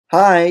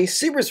Hi,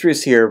 Super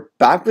Spruce here,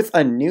 back with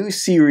a new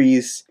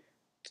series,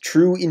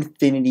 True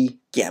Infinity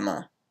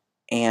Gamma.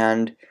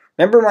 And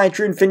remember my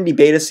True Infinity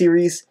Beta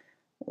series?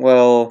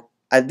 Well,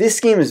 this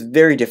game is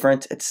very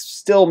different. It's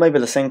still made by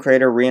the same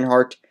creator,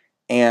 Reinhardt,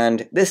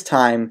 and this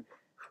time,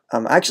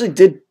 I actually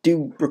did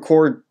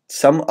record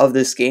some of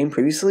this game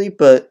previously,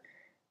 but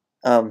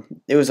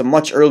it was a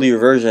much earlier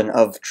version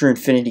of True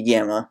Infinity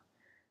Gamma.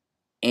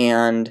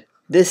 And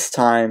this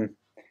time,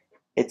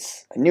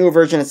 it's a newer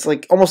version. It's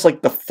like almost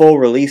like the full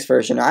release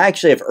version. I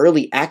actually have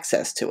early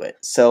access to it,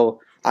 so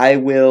I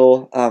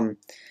will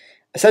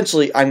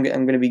essentially I'm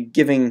going to be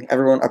giving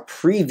everyone a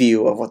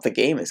preview of what the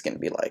game is going to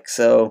be like.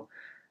 So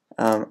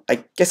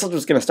I guess I'm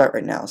just going to start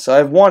right now. So I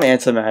have one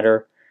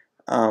antimatter,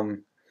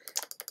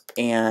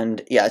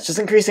 and yeah, it's just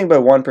increasing by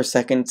 1 per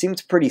second. It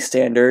seems pretty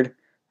standard.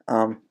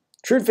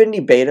 True Infinity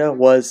Beta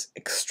was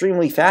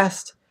extremely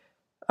fast.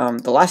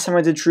 The last time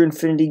I did True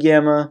Infinity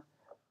Gamma,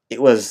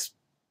 it was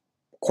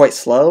quite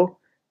slow.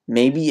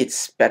 Maybe it's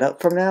sped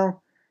up from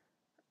now.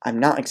 I'm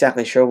not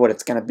exactly sure what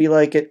it's gonna be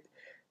like.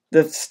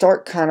 The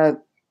start kind of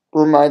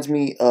reminds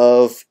me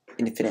of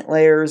Infinite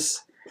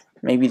Layers.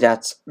 Maybe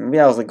that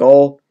was the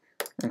goal,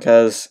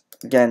 because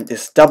again,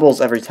 this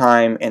doubles every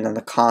time, and then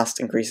the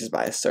cost increases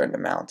by a certain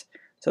amount.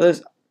 So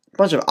there's a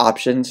bunch of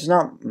options. There's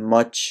not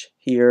much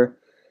here,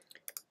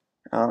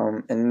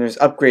 and there's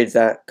upgrades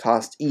that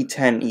cost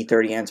E10,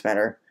 E30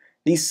 antimatter.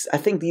 I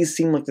think these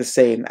seem like the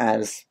same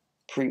as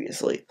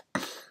previously.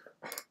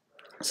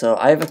 So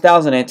I have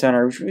 1,000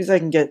 antimatter, which means I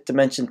can get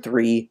Dimension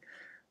 3,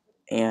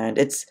 and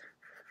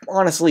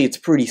honestly, it's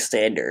pretty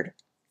standard.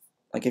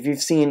 Like, if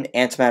you've seen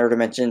Antimatter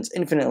Dimensions,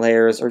 Infinite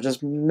Layers, or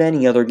just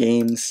many other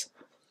games,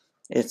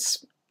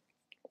 it's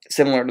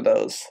similar to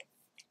those.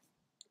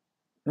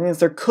 I mean,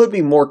 there could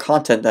be more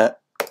content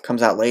that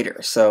comes out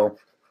later, so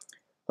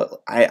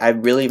I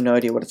really have no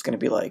idea what it's going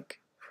to be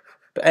like.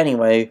 But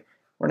anyway,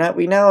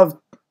 we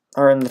now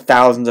are in the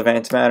thousands of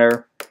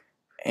antimatter.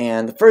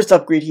 And the first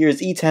upgrade here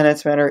is E10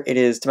 antimatter. It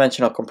is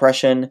dimensional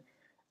compression.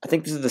 I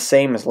think this is the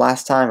same as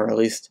last time, or at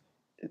least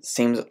it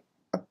seems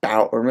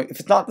about. Or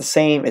if it's not the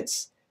same,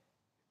 it's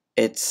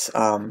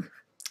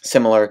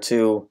similar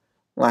to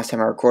last time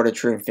I recorded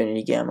True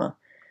Infinity Gamma.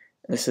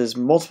 This is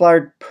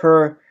multiplier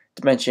per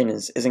dimension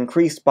is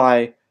increased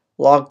by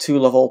log 2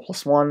 level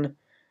plus 1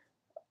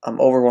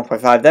 over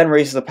 1.5, then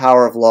raises the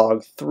power of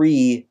log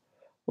 3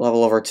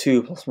 level over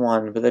 2 plus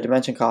 1, but the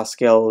dimension cost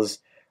scale is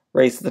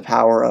raised to the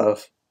power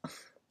of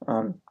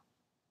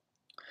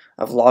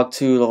log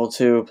 2 level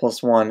 2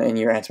 plus 1, and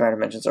your antimatter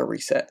dimensions are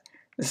reset.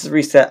 This is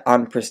reset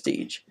on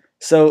prestige.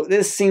 So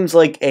this seems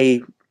like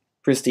a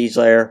prestige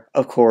layer,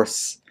 of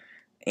course,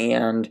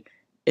 and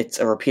it's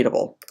a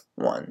repeatable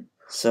one.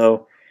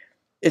 So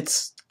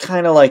it's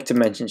kind of like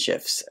dimension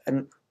shifts,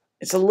 and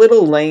it's a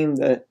little lame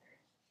that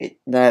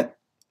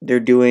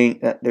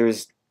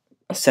there's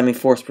a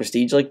semi-forced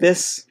prestige like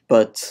this,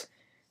 but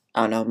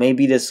I don't know,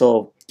 maybe this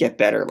will get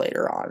better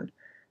later on.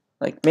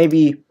 Like,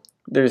 maybe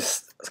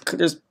there's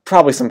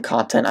probably some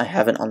content I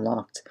haven't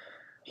unlocked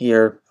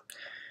here,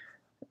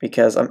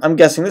 because I'm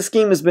guessing this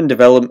game has been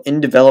in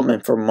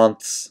development for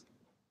months,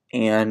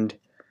 and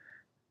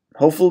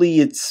hopefully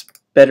it's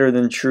better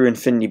than True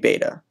Infinity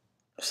Beta.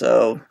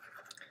 So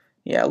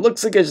yeah, it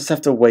looks like I just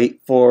have to wait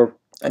for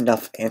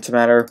enough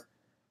antimatter.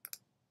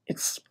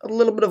 It's a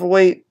little bit of a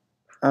wait.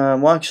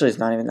 Well, actually, it's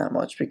not even that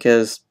much,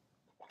 because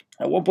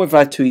at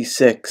 1.52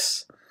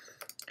 E6,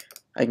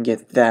 I can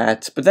get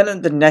that. But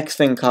then the next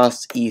thing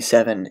costs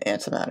E7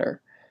 antimatter.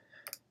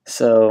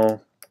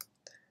 So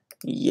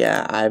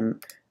yeah, I'm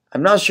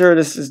not sure.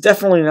 This is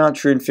definitely not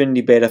True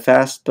Infinity Beta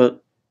fast,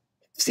 but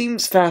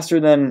seems faster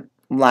than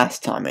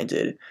last time I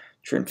did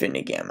True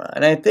Infinity Gamma.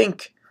 And I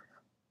think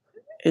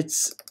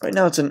right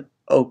now it's an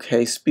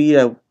okay speed.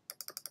 I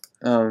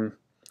don't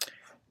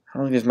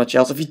think there's much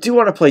else. If you do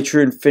want to play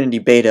True Infinity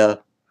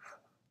Beta,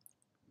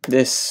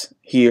 this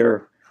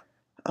here,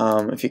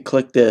 if you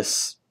click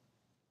this,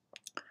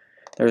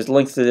 there's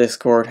links to the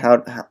Discord, how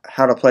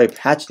to play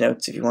patch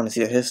notes if you want to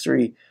see the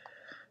history,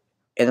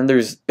 and then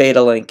there's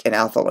Beta Link and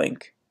Alpha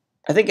Link.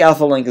 I think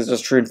Alpha Link is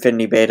just True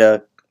Infinity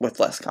Beta with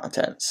less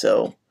content.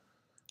 So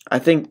I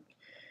think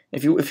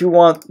if you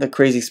want the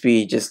crazy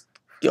speed, just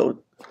go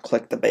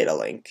click the Beta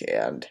Link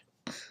and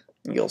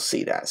you'll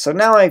see that. So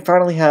now I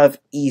finally have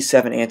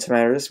E7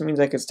 antimatter. This means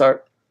I can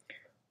start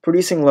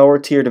producing lower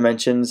tier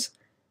dimensions.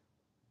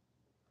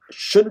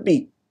 Shouldn't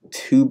be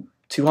too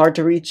hard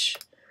to reach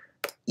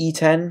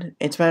E10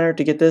 antimatter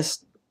to get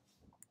this.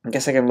 I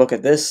guess I can look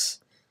at this.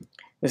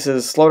 This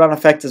is slowdown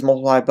effect is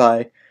multiplied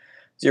by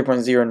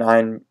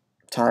 0.09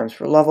 times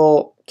per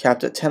level,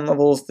 capped at 10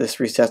 levels. This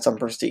resets on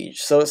prestige.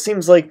 So it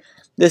seems like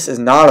this is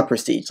not a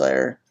prestige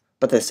layer,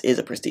 but this is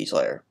a prestige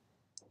layer.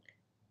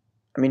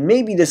 I mean,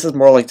 maybe this is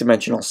more like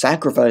dimensional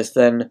sacrifice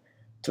than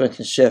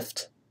dimension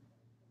shift.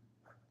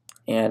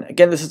 And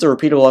again, this is a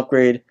repeatable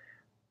upgrade,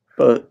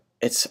 but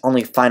it's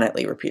only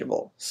finitely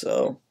repeatable.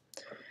 So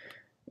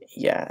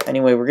yeah,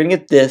 anyway, we're gonna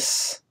get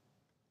this,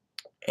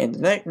 and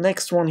the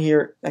next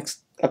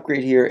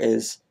upgrade here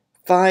is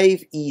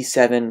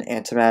 5E7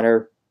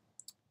 antimatter.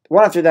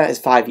 one after that is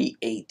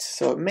 5E8,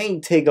 so it may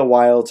take a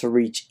while to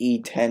reach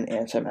E10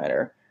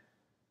 antimatter.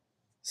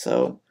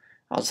 So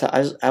I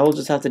will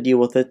just have to deal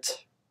with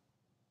it.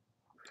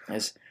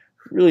 There's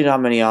really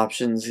not many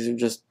options. These are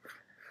just,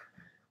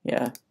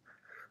 yeah.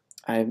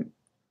 I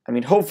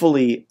mean,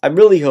 hopefully, I'm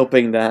really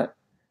hoping that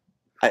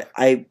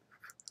I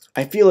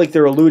feel like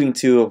they're alluding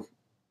to,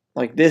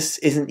 like, this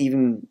isn't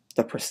even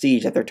the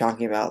prestige that they're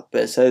talking about,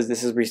 but it says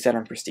this is reset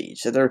on prestige.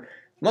 So there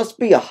must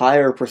be a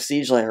higher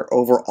prestige layer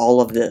over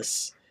all of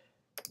this.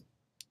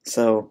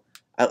 So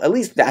at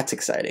least that's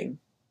exciting.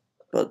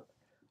 But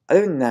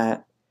other than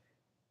that,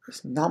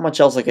 there's not much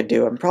else I could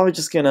do. I'm probably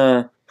just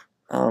gonna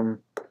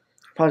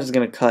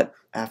cut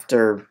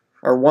after,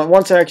 or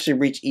once I actually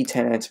reach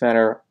E10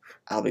 antimatter,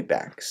 I'll be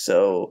back.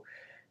 So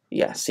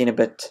yeah, see you in a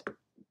bit.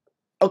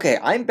 Okay,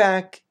 I'm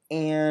back,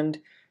 and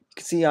you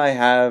can see I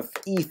have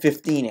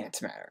E15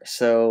 antimatter.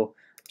 So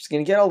I'm just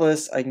gonna get all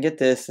this. I can get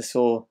this. This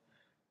will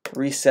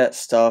reset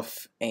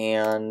stuff,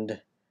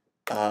 and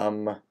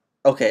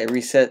okay,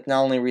 reset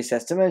not only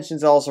resets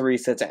dimensions, it also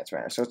resets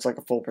antimatter. So it's like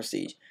a full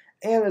prestige.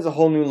 And there's a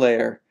whole new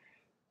layer.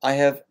 I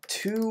have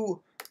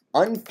 2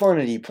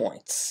 unfinity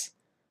points,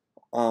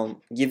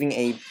 giving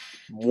a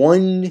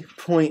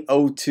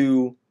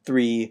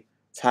 1.023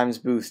 times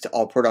boost to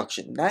all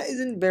production. That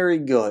isn't very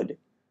good.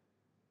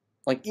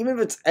 Like, even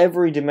if it's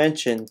every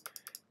dimension,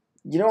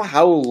 you know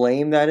how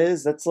lame that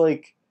is? That's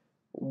like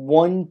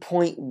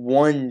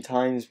 1.1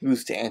 times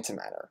boost to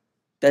antimatter.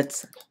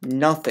 That's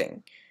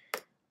nothing.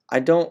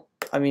 I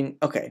mean,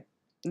 okay.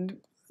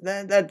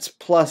 That's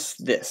plus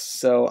this.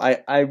 So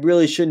I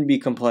really shouldn't be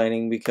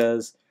complaining,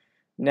 because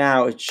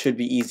now it should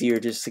be easier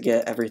just to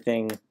get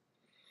everything,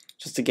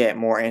 just to get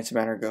more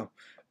antimatter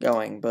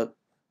going. But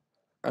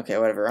okay,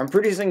 whatever. I'm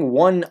producing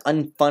 1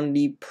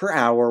 unfundy per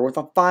hour with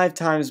a 5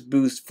 times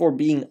boost for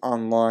being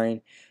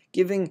online,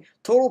 giving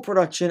total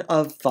production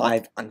of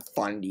 5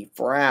 unfundy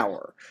per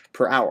hour.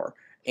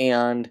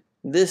 And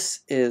this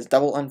is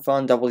double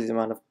unfund, doubles the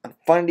amount of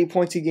unfundy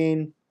points you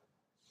gain,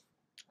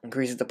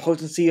 increases the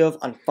potency of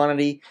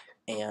unfundy,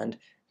 and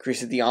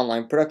increases the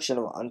online production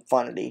of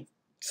unfundy.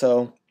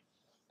 So,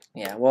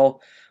 yeah,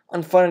 well,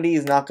 unfundy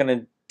is not going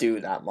to do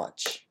that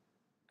much.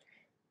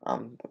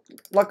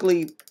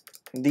 Luckily,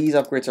 these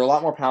upgrades are a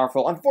lot more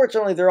powerful.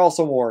 Unfortunately, they're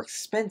also more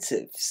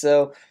expensive,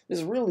 so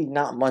there's really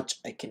not much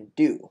I can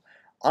do.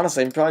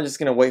 Honestly, I'm probably just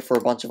going to wait for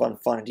a bunch of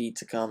unfundy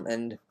to come,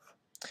 and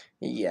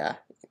yeah,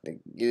 it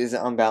is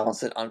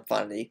unbalanced at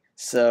unfundy.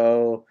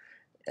 So,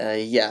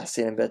 yeah,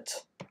 see you in a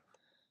bit.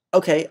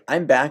 Okay,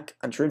 I'm back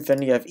on True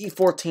Infinity. I have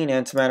E14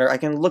 antimatter. I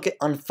can look at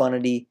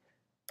unfundy.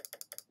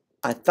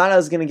 I thought I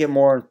was going to get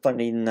more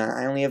unfundy than that.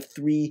 I only have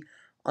 3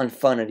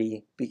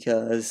 unfundy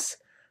because,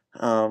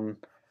 I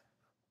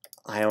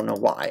don't know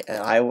why.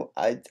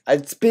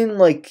 It's been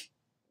like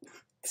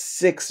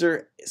 6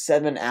 or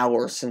 7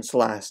 hours since the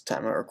last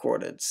time I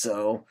recorded,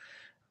 so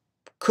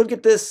could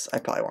get this. I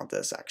probably want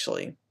this,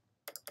 actually.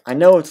 I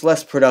know it's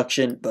less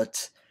production,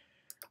 but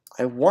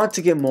I want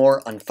to get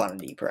more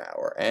unfundy per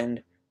hour.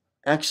 And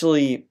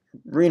actually,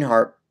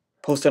 Reinhardt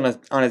posted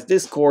on his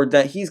Discord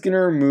that he's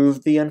gonna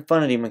remove the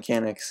unfundy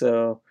mechanic.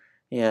 So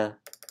yeah,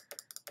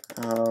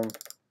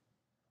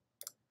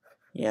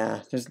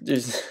 yeah.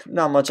 There's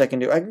not much I can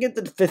do. I can get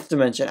the 5th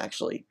dimension,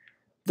 actually.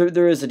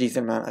 There is a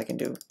decent amount I can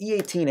do.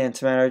 E18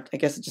 antimatter, I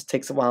guess it just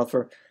takes a while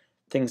for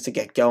things to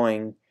get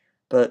going.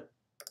 But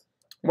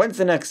when's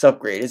the next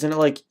upgrade? Isn't it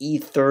like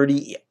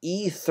E30?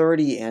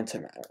 E30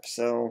 antimatter.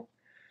 So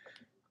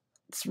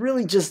it's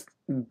really just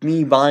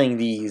me buying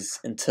these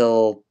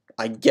until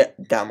I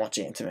get that much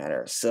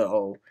antimatter.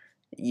 So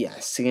yeah,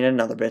 see you in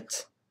another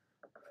bit.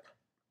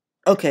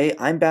 Okay,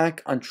 I'm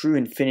back on True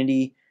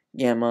Infinity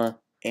Gamma,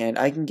 and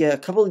I can get a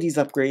couple of these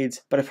upgrades,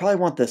 but I probably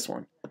want this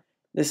one.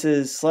 This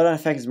is slowdown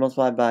effect is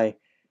multiplied by,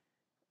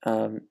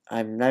 I'm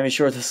not even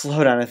sure what the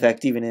slowdown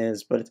effect even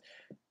is, but it's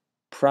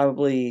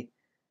probably,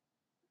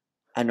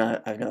 I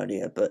have no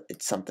idea, but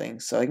it's something.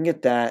 So I can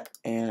get that,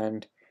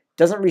 and it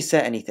doesn't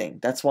reset anything.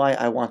 That's why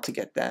I want to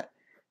get that.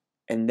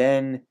 And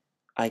then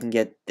I can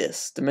get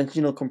this,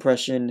 dimensional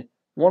compression,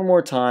 one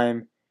more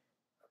time.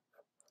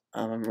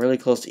 I'm really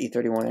close to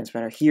E31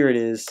 antimatter. Here it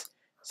is.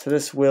 So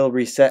this will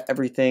reset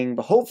everything,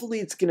 but hopefully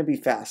it's going to be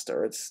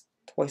faster. It's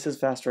twice as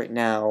fast right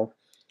now.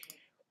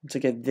 To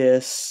get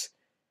this,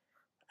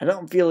 I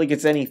don't feel like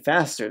it's any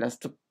faster. That's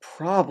the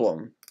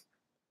problem.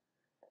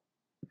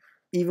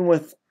 Even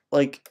with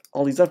like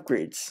all these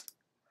upgrades,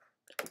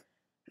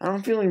 I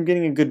don't feel like I'm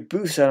getting a good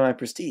boost out of my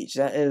prestige.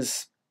 I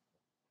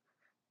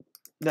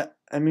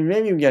mean,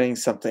 maybe I'm getting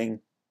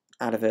something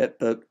out of it,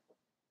 but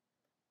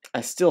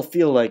I still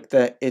feel like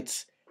that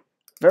it's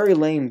very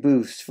lame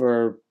boost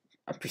for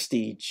a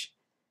prestige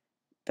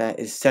that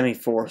is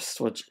semi-forced,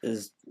 which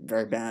is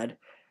very bad.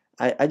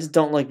 I just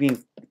don't like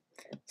being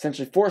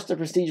essentially forced to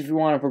prestige if you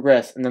want to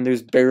progress, and then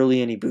there's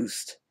barely any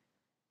boost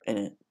in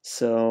it.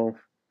 So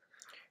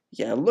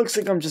yeah, it looks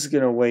like I'm just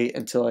gonna wait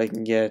until I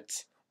can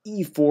get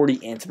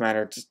E40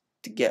 antimatter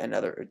to get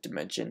another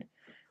dimension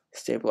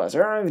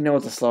stabilizer. I don't even know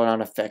what the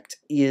slowdown effect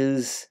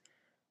is.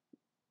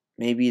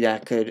 maybe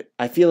that could,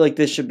 I feel like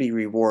this should be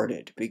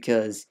rewarded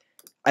because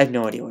I have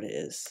no idea what it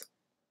is.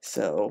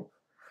 So,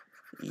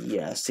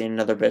 yeah, see you in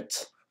another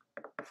bit.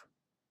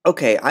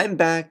 Okay, I'm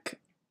back,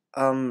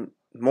 some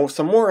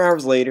more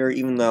hours later,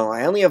 even though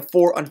I only have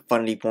 4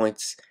 Unfunnity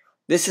points.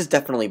 This is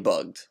definitely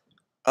bugged.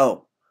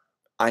 Oh,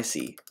 I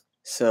see.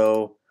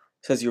 So,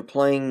 it says you're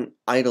playing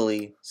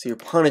idly, so your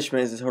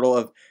punishment is a total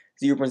of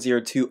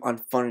 0.02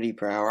 Unfunnity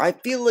per hour. I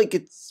feel like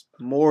it's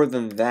more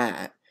than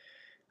that.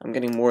 I'm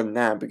getting more than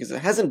that because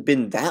it hasn't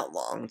been that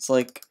long. It's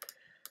like,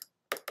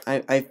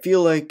 I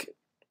feel like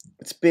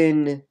it's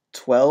been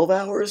 12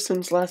 hours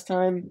since last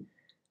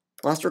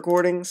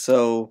recording,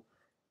 so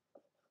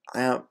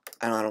I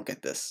don't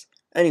get this.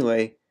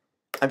 Anyway,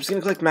 I'm just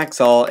gonna click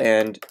max all,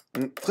 and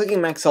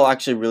clicking max all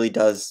actually really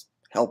does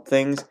help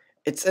things.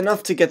 It's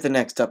enough to get the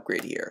next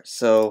upgrade here,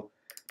 so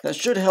that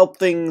should help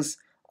things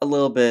a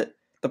little bit.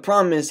 The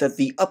problem is that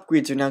the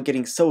upgrades are now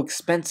getting so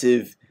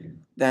expensive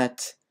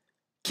that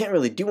I can't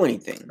really do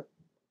anything.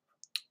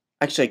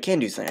 Actually, I can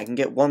do something. I can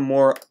get one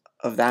more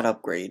of that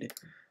upgrade,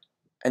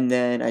 and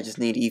then I just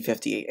need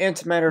E58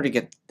 antimatter to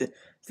get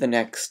the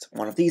next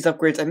one of these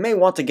upgrades. I may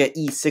want to get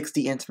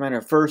E60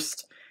 antimatter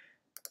first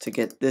to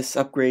get this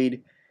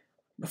upgrade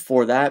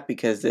before that,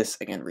 because this,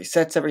 again,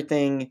 resets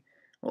everything.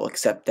 We'll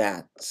accept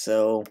that.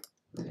 So,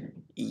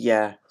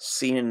 yeah,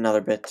 see you in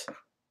another bit.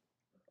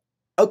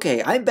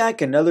 Okay, I'm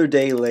back another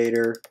day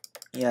later.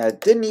 Yeah,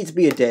 it didn't need to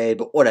be a day,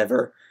 but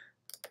whatever.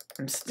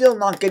 I'm still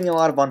not getting a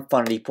lot of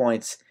Unfunnity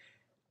points.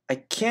 I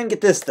can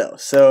get this, though,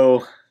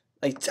 so,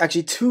 like,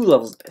 actually 2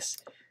 levels of this.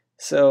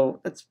 So,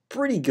 that's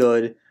pretty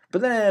good,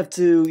 but then I have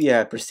to,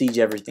 yeah, prestige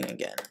everything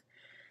again.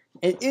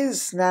 It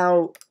is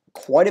now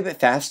quite a bit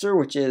faster,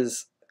 which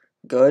is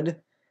good,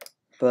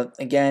 but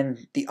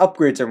again, the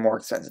upgrades are more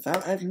expensive.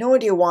 I have no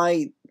idea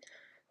why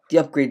the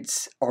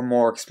upgrades are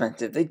more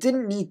expensive. They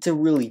didn't need to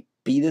really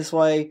be this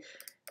way,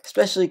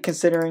 especially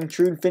considering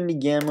True Infinity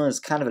Gamma is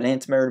kind of an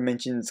Antimatter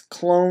Dimensions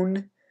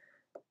clone.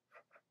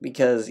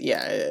 Because,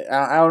 yeah,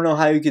 I don't know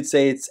how you could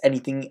say it's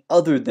anything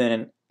other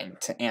than an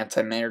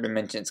Antimatter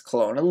Dimensions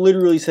clone. It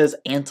literally says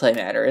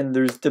antimatter, and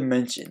there's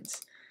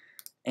dimensions.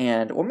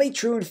 And what made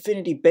True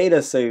Infinity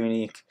Beta so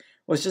unique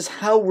was just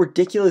how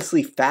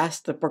ridiculously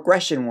fast the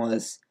progression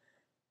was.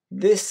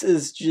 This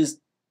is just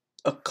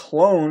a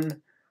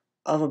clone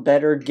of a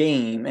better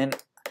game, and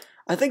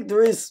I think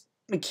there is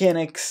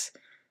mechanics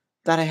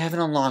that I haven't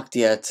unlocked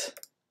yet.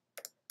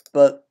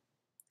 But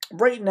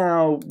right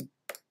now,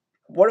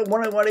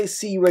 what I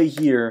see right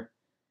here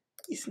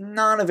is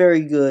not a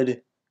very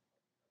good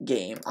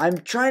game. I'm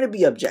trying to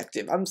be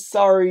objective. I'm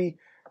sorry,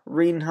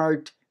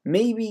 Reinhardt.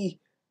 Maybe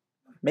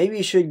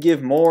you should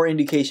give more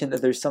indication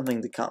that there's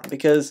something to come,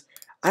 because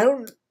I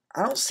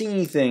don't see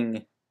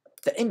anything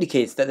that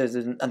indicates that there's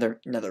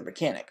another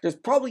mechanic. There's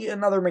probably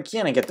another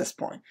mechanic at this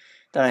point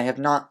that I have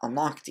not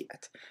unlocked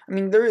yet. I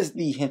mean, there is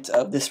the hint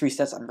of this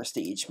resets on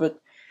prestige, but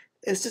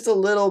it's just a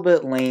little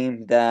bit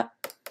lame that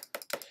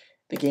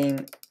the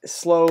game is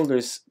slow.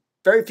 There's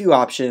very few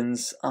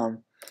options.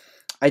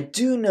 I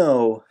do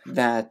know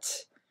that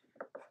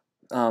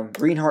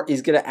Reinhardt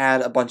is going to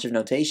add a bunch of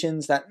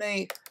notations that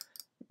may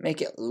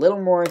make it a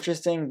little more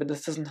interesting, but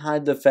this doesn't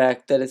hide the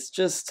fact that it's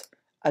just,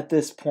 at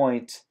this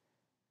point,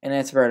 an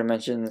Antimatter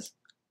Dimensions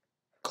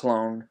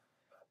clone,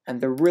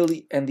 and the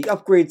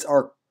upgrades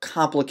are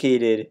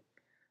complicated,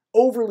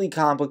 overly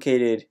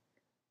complicated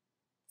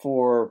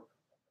for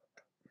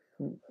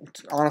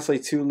honestly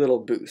too little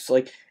boosts.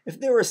 Like, if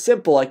they were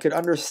simple, I could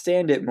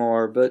understand it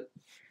more, but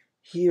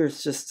here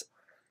it's just,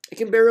 I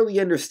can barely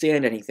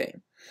understand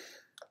anything.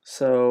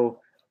 So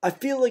I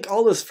feel like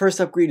all this first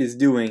upgrade is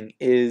doing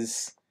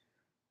is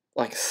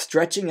like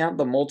stretching out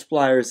the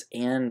multipliers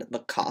and the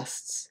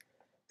costs.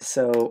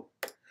 So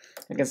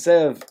like,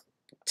 instead of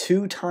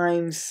 2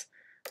 times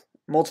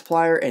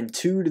multiplier and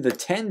 2 to the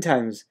 10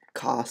 times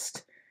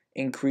cost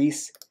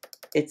increase,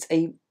 it's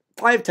a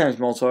 5 times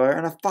multiplier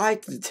and a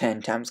 5 to the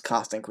 10 times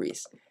cost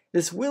increase.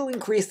 This will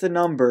increase the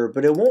number,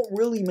 but it won't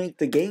really make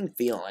the game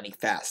feel any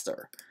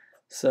faster.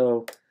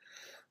 So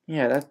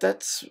yeah,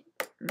 that's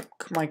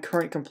my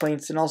current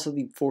complaints, and also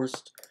the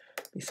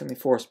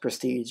semi-forced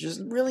prestige.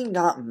 There's really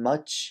not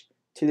much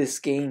to this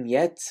game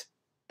yet,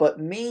 but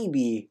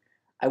maybe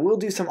I will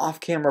do some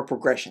off-camera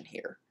progression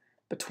here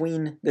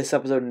between this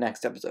episode and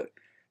next episode.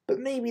 But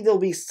maybe there'll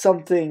be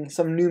some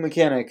new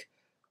mechanic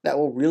that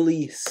will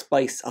really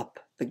spice up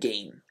the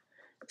game.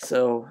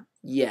 So,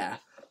 yeah.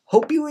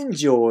 Hope you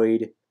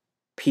enjoyed.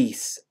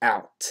 Peace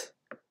out.